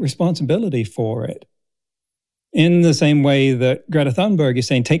time to take responsibility for it. In the same way that Greta Thunberg is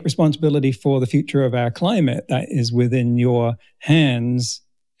saying, take responsibility for the future of our climate. That is within your hands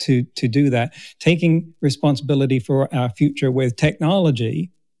to do that. Taking responsibility for our future with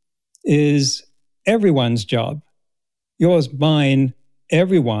technology is everyone's job. Yours, mine,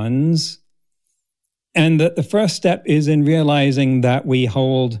 everyone's. And that the first step is in realizing that we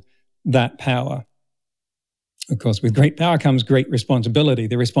hold that power. Of course, with great power comes great responsibility.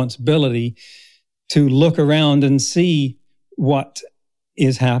 The responsibility to look around and see what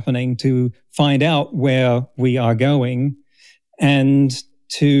is happening, to find out where we are going, and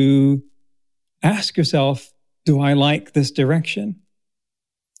to ask yourself, do I like this direction?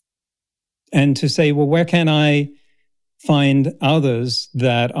 And to say, well, where can I find others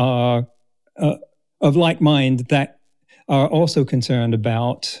that are of like mind, that are also concerned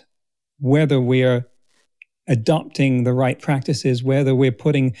about whether we're adopting the right practices, whether we're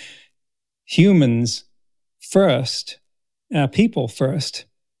putting humans first, our people first,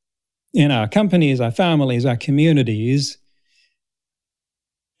 in our companies, our families, our communities.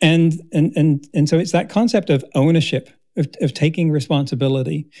 And so it's that concept of ownership, of taking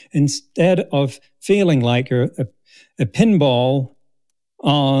responsibility, instead of feeling like a pinball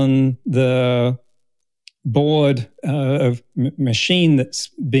on the board of machine that's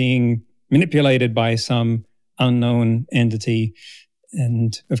being manipulated by some unknown entity.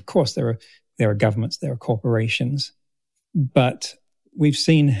 And of course, there are governments, there are corporations, but we've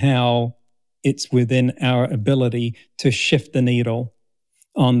seen how it's within our ability to shift the needle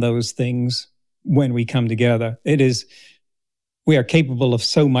on those things when we come together. We are capable of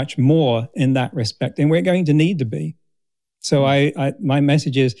so much more in that respect, and we're going to need to be. So my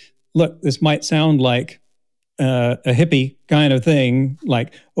message is, look, this might sound like a hippie kind of thing,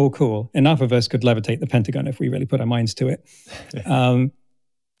 like, oh, cool, enough of us could levitate the Pentagon if we really put our minds to it.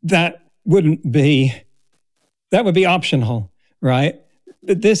 That would be optional, right?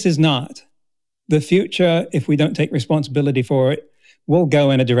 But this is not. The future, if we don't take responsibility for it, will go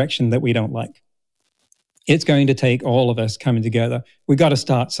in a direction that we don't like. It's going to take all of us coming together. We got to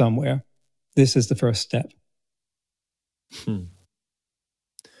start somewhere. This is the first step.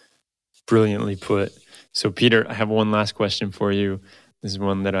 Brilliantly put. So, Peter, I have one last question for you. This is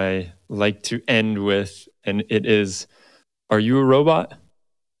one that I like to end with, and it is, are you a robot?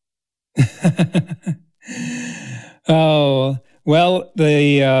 Oh, well,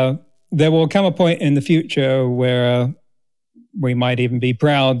 there will come a point in the future where we might even be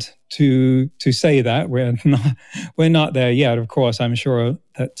proud to say that. We're not there yet. Of course, I'm sure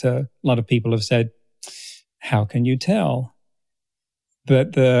that a lot of people have said, how can you tell?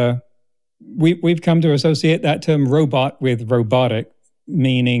 But we've come to associate that term robot with robotic,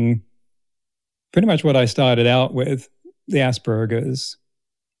 meaning pretty much what I started out with, the Asperger's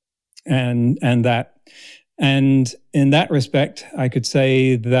and that. And in that respect, I could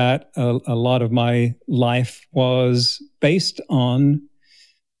say that a lot of my life was based on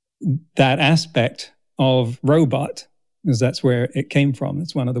that aspect of robot, because that's where it came from.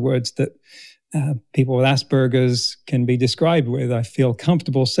 It's one of the words that people with Asperger's can be described with. I feel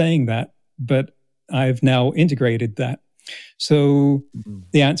comfortable saying that, but I've now integrated that. So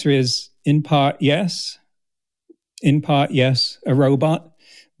the answer is, in part, yes, a robot,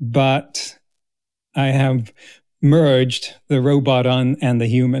 but I have merged the robot and the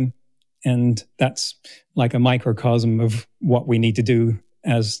human, and that's like a microcosm of what we need to do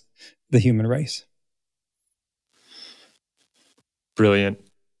as the human race. Brilliant.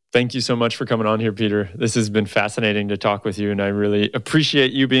 Thank you so much for coming on here, Peter. This has been fascinating to talk with you, and I really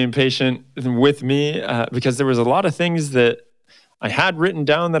appreciate you being patient with me because there was a lot of things that I had written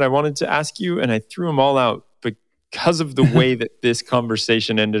down that I wanted to ask you, and I threw them all out because of the way that this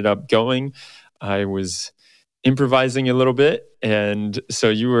conversation ended up going. I was improvising a little bit, and so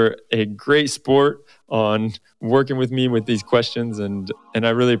you were a great sport on working with me with these questions, and I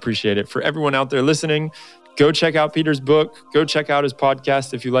really appreciate it. For everyone out there listening, go check out Peter's book. Go check out his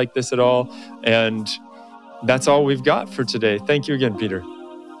podcast if you like this at all. And that's all we've got for today. Thank you again, Peter.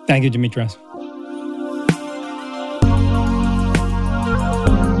 Thank you, Dimitros.